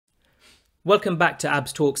Welcome back to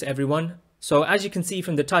Abs Talks, everyone. So as you can see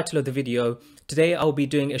from the title of the video, today I'll be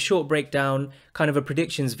doing a short breakdown, kind of a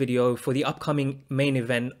predictions video for the upcoming main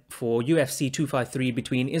event for UFC 253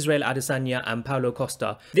 between Israel Adesanya and Paulo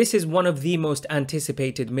Costa. This is one of the most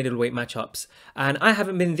anticipated middleweight matchups, and I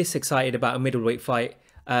haven't been this excited about a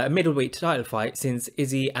middleweight title fight since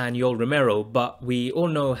Izzy and Yoel Romero, but we all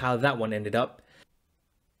know how that one ended up.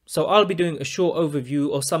 So I'll be doing a short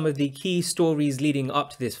overview of some of the key stories leading up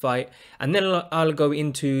to this fight, and then I'll go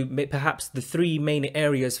into perhaps the three main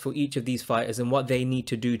areas for each of these fighters and what they need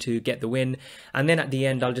to do to get the win. And then at the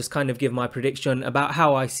end, I'll just kind of give my prediction about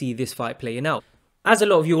how I see this fight playing out. As a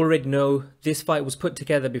lot of you already know, this fight was put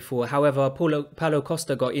together before. However, Paulo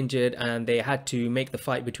Costa got injured and they had to make the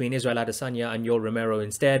fight between Israel Adesanya and Yoel Romero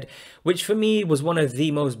instead, which for me was one of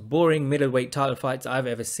the most boring middleweight title fights I've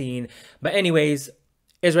ever seen. But anyways,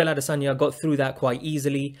 Israel Adesanya got through that quite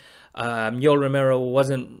easily. Yoel Romero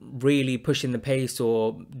wasn't really pushing the pace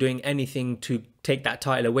or doing anything to take that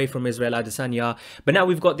title away from Israel Adesanya. But now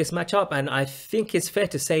we've got this matchup, and I think it's fair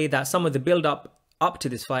to say that some of the build-up to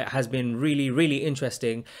this fight has been really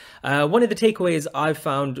interesting. One of the takeaways I've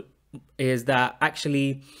found is that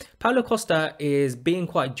actually Paulo Costa is being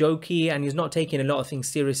quite jokey and he's not taking a lot of things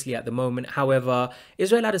seriously at the moment. However,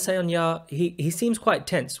 Israel Adesanya, he seems quite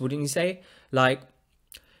tense, wouldn't you say? Like,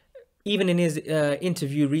 even in his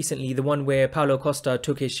interview recently, the one where Paulo Costa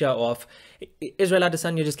took his shirt off, Israel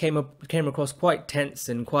Adesanya just came across quite tense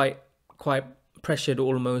and quite pressured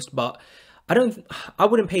almost. But I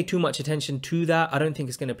wouldn't pay too much attention to that. I don't think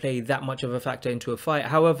it's going to play that much of a factor into a fight.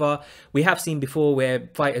 However, we have seen before where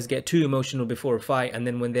fighters get too emotional before a fight, and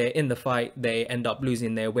then when they're in the fight, they end up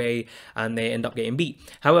losing their way and they end up getting beat.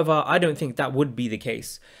 However, I don't think that would be the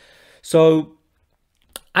case. So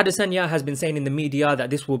Adesanya has been saying in the media that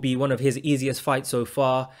this will be one of his easiest fights so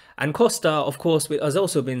far, and Costa, of course, has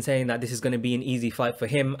also been saying that this is going to be an easy fight for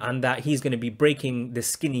him and that he's going to be breaking the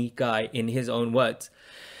skinny guy, in his own words.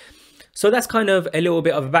 So that's kind of a little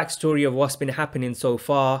bit of a backstory of what's been happening so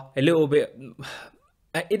far. A little bit,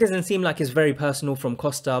 it doesn't seem like it's very personal from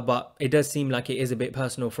Costa, but it does seem like it is a bit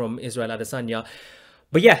personal from Israel Adesanya.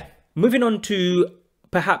 But yeah, moving on to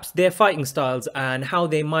perhaps their fighting styles and how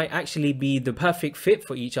they might actually be the perfect fit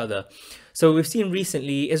for each other. So we've seen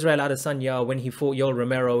recently Israel Adesanya, when he fought Yoel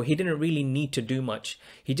Romero, he didn't really need to do much.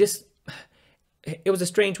 It was a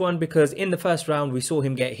strange one because in the first round we saw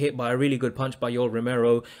him get hit by a really good punch by Yoel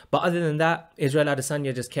Romero, but other than that, Israel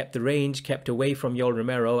Adesanya just kept the range, kept away from Yoel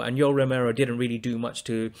Romero, and Yoel Romero didn't really do much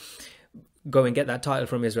to go and get that title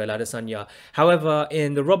from Israel Adesanya. However,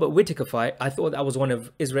 in the Robert Whittaker fight, I thought that was one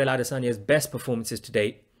of Israel Adesanya's best performances to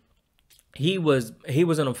date. He was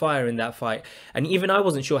on fire in that fight, and even I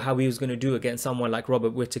wasn't sure how he was going to do against someone like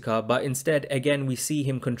Robert Whittaker, but instead, again, we see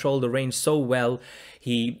him control the range so well.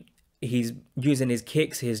 He's using his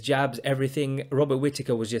kicks, his jabs, everything. Robert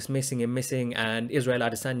Whittaker was just missing, and Israel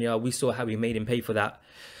Adesanya, we saw how he made him pay for that.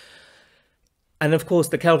 And of course,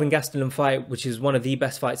 the Kelvin Gastelum fight, which is one of the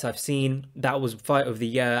best fights I've seen, that was fight of the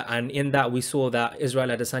year. And in that, we saw that Israel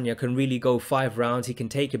Adesanya can really go 5 rounds. He can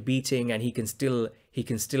take a beating and he can still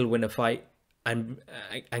win a fight and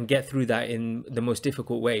get through that in the most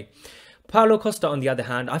difficult way. Paulo Costa, on the other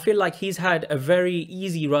hand, I feel like he's had a very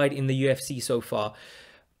easy ride in the UFC so far.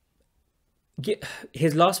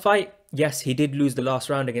 His last fight, yes, he did lose the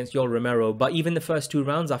last round against Yoel Romero, but even the first 2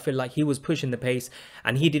 rounds, I feel like he was pushing the pace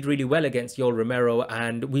and he did really well against Yoel Romero,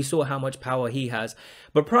 and we saw how much power he has.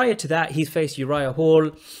 But prior to that, he's faced Uriah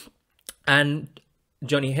Hall and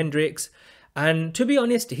Johnny Hendricks, and to be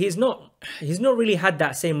honest, he's not really had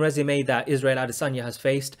that same resume that Israel Adesanya has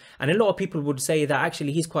faced, and a lot of people would say that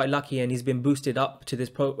actually he's quite lucky and he's been boosted up to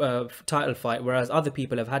this title fight, whereas other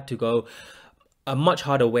people have had to go a much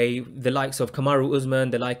harder way. The likes of Kamaru Usman,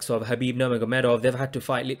 the likes of Khabib Nurmagomedov, they've had to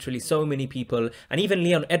fight literally so many people. And even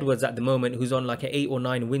Leon Edwards at the moment, who's on like an 8 or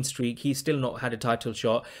 9 win streak, he's still not had a title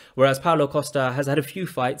shot. Whereas Paulo Costa has had a few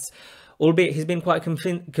fights, albeit he's been quite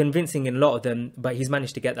convincing in a lot of them, but he's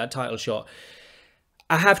managed to get that title shot.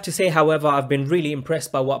 I have to say, however, I've been really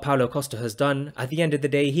impressed by what Paulo Costa has done. At the end of the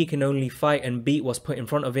day, he can only fight and beat what's put in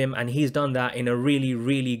front of him, and he's done that in a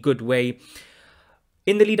really good way.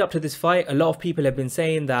 In the lead up to this fight, a lot of people have been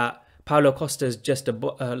saying that Paulo Costa is just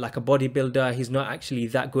like a bodybuilder. He's not actually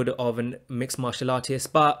that good of a mixed martial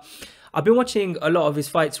artist. But I've been watching a lot of his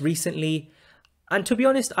fights recently, and to be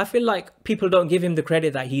honest, I feel like people don't give him the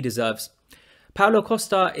credit that he deserves. Paulo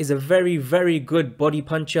Costa is a very good body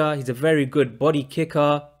puncher. He's a very good body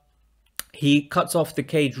kicker. He cuts off the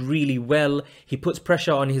cage really well. He puts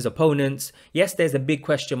pressure on his opponents. Yes, there's a big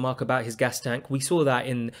question mark about his gas tank. We saw that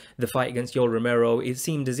in the fight against Yoel Romero. It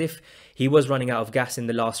seemed as if he was running out of gas in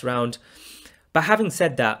the last round. But having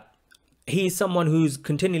said that, he's someone who's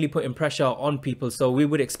continually putting pressure on people, so we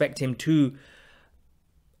would expect him to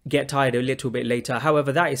get tired a little bit later.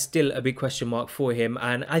 However, that is still a big question mark for him,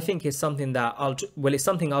 and I think it's something that it's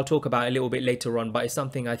something I'll talk about a little bit later on, but it's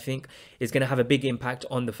something I think is going to have a big impact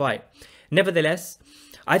on the fight. Nevertheless,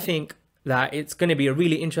 I think that it's going to be a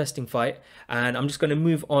really interesting fight, and I'm just going to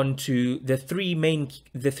move on to the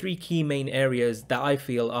three key main areas that I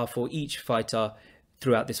feel are for each fighter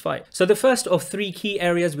throughout this fight. So the first of three key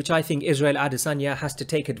areas which I think Israel Adesanya has to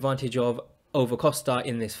take advantage of over Costa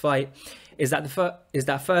in this fight is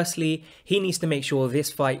that firstly, he needs to make sure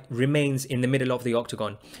this fight remains in the middle of the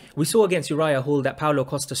octagon. We saw against Uriah Hall that Paulo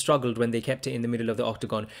Costa struggled when they kept it in the middle of the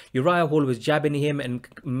octagon. Uriah Hall was jabbing him and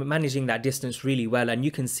managing that distance really well, and you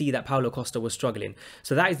can see that Paulo Costa was struggling.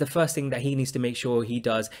 So that is the first thing that he needs to make sure he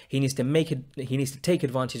does. He needs to take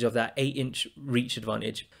advantage of that 8-inch reach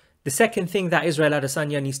advantage. The second thing that Israel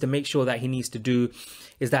Adesanya needs to make sure that he needs to do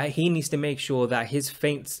is that he needs to make sure that his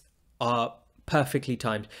feints are perfectly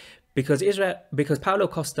timed, because Paulo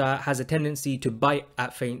Costa has a tendency to bite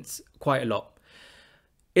at feints quite a lot.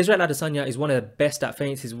 Israel Adesanya is one of the best at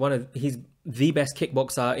feints. He's the best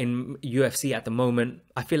kickboxer in UFC at the moment.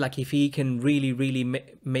 I feel like if he can really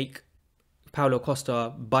make Paulo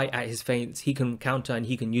Costa bite at his feints, he can counter and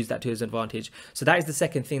he can use that to his advantage. So that is the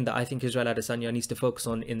second thing that I think Israel Adesanya needs to focus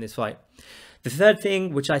on in this fight. The third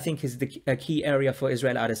thing, which I think is a key area for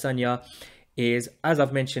Israel Adesanya, is, as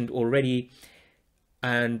I've mentioned already,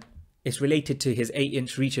 and it's related to his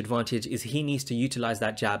 8-inch reach advantage, is he needs to utilize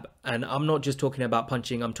that jab. And I'm not just talking about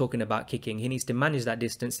punching, I'm talking about kicking. He needs to manage that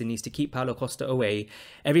distance. He needs to keep Paulo Costa away.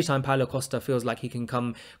 Every time Paulo Costa feels like he can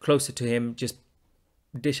come closer to him, just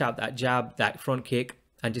dish out that jab, that front kick,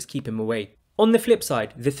 and just keep him away. On the flip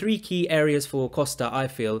side, the three key areas for Costa, I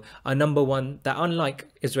feel, are number one, that unlike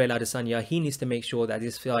Israel Adesanya, he needs to make sure that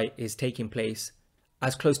this fight is taking place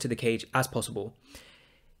as close to the cage as possible.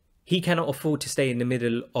 He cannot afford to stay in the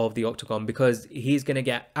middle of the octagon, because he's going to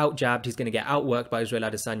get out-jabbed, he's going to get outworked by Israel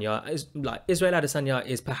Adesanya. Israel Adesanya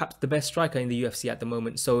is perhaps the best striker in the UFC at the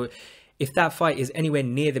moment, so if that fight is anywhere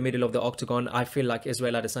near the middle of the octagon, I feel like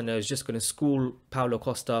Israel Adesanya is just going to school Paulo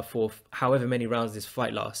Costa for however many rounds this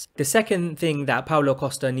fight lasts. The second thing that Paulo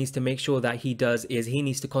Costa needs to make sure that he does is he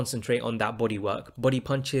needs to concentrate on that body work, body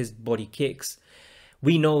punches, body kicks.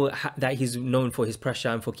 We know that he's known for his pressure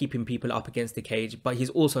and for keeping people up against the cage, but he's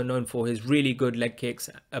also known for his really good leg kicks,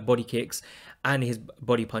 body kicks, and his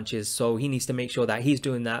body punches. So he needs to make sure that he's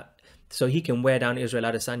doing that so he can wear down Israel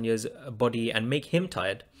Adesanya's body and make him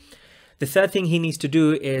tired. The third thing he needs to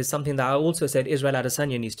do is something that I also said Israel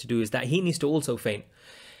Adesanya needs to do, is that he needs to also feint.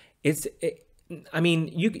 I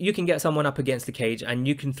mean, you can get someone up against the cage and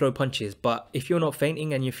you can throw punches, but if you're not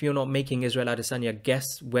feinting and if you're not making Israel Adesanya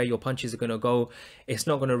guess where your punches are going to go, it's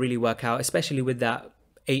not going to really work out, especially with that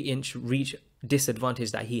 8-inch reach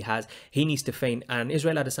disadvantage that he has. He needs to feint, and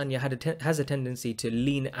Israel Adesanya has a tendency to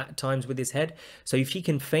lean at times with his head. So if he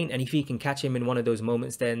can feint and if he can catch him in one of those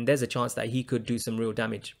moments, then there's a chance that he could do some real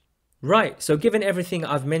damage. Right, so given everything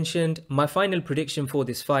I've mentioned, my final prediction for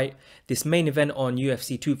this fight, this main event on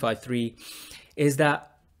UFC 253, is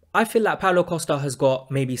that I feel like Paulo Costa has got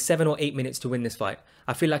maybe 7 or 8 minutes to win this fight.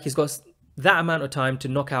 I feel like he's got that amount of time to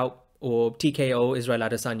knock out or TKO Israel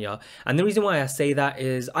Adesanya. And the reason why I say that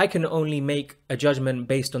is I can only make a judgment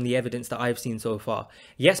based on the evidence that I've seen so far.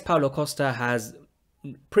 Yes, Paulo Costa has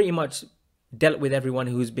pretty much dealt with everyone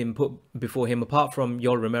who's been put before him, apart from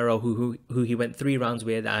Yoel Romero, who he went 3 rounds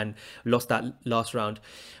with and lost that last round.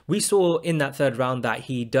 We saw in that third round that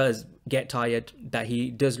he does get tired, that he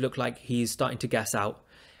does look like he's starting to gas out.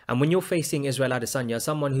 And when you're facing Israel Adesanya,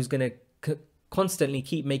 someone who's going to constantly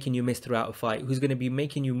keep making you miss throughout a fight, who's going to be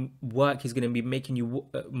making you work, he's going to be making you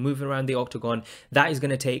move around the octagon, that is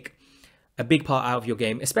going to take a big part out of your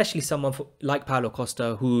game, especially someone like Paulo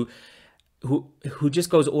Costa, who just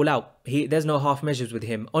goes all out. There's no half measures with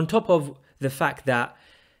him. On top of the fact that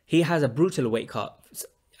he has a brutal weight cut.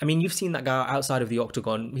 I mean, you've seen that guy outside of the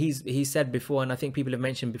octagon. He's said before, and I think people have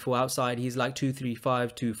mentioned before, outside he's like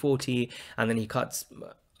 235, 240, and then he cuts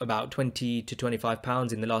about 20 to 25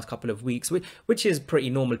 pounds in the last couple of weeks, which is pretty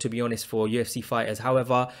normal, to be honest, for UFC fighters.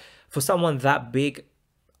 However, for someone that big,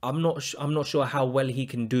 I'm not sure how well he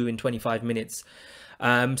can do in 25 minutes.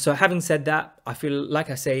 So having said that, I feel like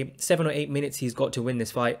I say 7 or 8 minutes he's got to win this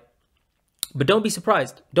fight. But don't be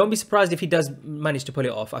surprised. Don't be surprised if he does manage to pull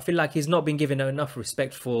it off. I feel like he's not been given enough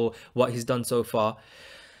respect for what he's done so far.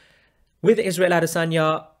 With Israel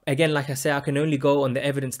Adesanya, again, like I say, I can only go on the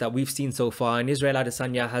evidence that we've seen so far, and Israel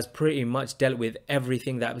Adesanya has pretty much dealt with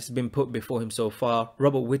everything that has been put before him so far.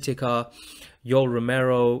 Robert Whittaker, Yoel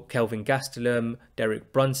Romero, Kelvin Gastelum,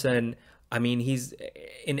 Derek Brunson. I mean, he's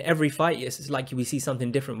in every fight. It's like we see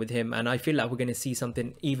something different with him, and I feel like we're going to see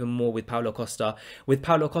something even more with Paulo Costa. With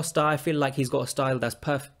Paulo Costa, I feel like he's got a style that's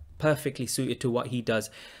perfectly suited to what he does.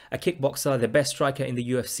 A kickboxer, the best striker in the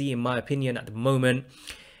UFC, in my opinion, at the moment.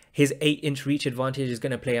 His 8-inch reach advantage is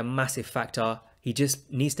going to play a massive factor. He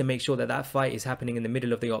just needs to make sure that that fight is happening in the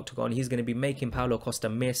middle of the octagon. He's going to be making Paulo Costa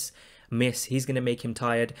miss. He's going to make him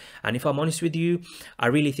tired. And if I'm honest with you, I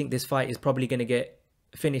really think this fight is probably going to get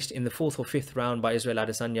finished in the 4th or 5th round by Israel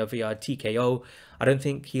Adesanya via TKO. I don't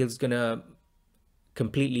think he's going to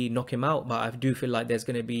completely knock him out, but I do feel like there's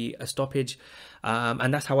going to be a stoppage.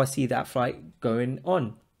 And that's how I see that fight going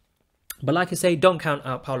on. But like I say, don't count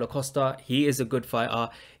out Paulo Costa. He is a good fighter.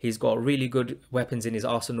 He's got really good weapons in his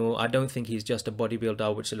arsenal. I don't think he's just a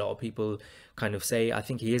bodybuilder, which a lot of people kind of say. I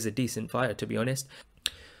think he is a decent fighter, to be honest.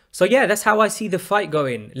 So yeah, that's how I see the fight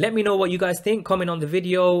going. Let me know what you guys think. Comment on the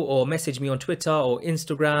video or message me on Twitter or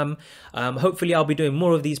Instagram. Hopefully I'll be doing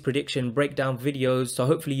more of these prediction breakdown videos. So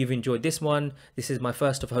hopefully you've enjoyed this one. This is my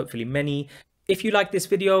first of hopefully many. If you like this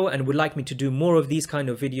video and would like me to do more of these kind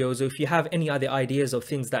of videos, or if you have any other ideas of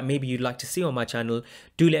things that maybe you'd like to see on my channel,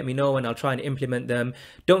 do let me know and I'll try and implement them.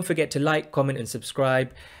 Don't forget to like, comment and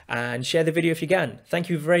subscribe, and share the video if you can. Thank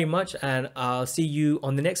you very much, and I'll see you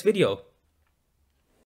on the next video.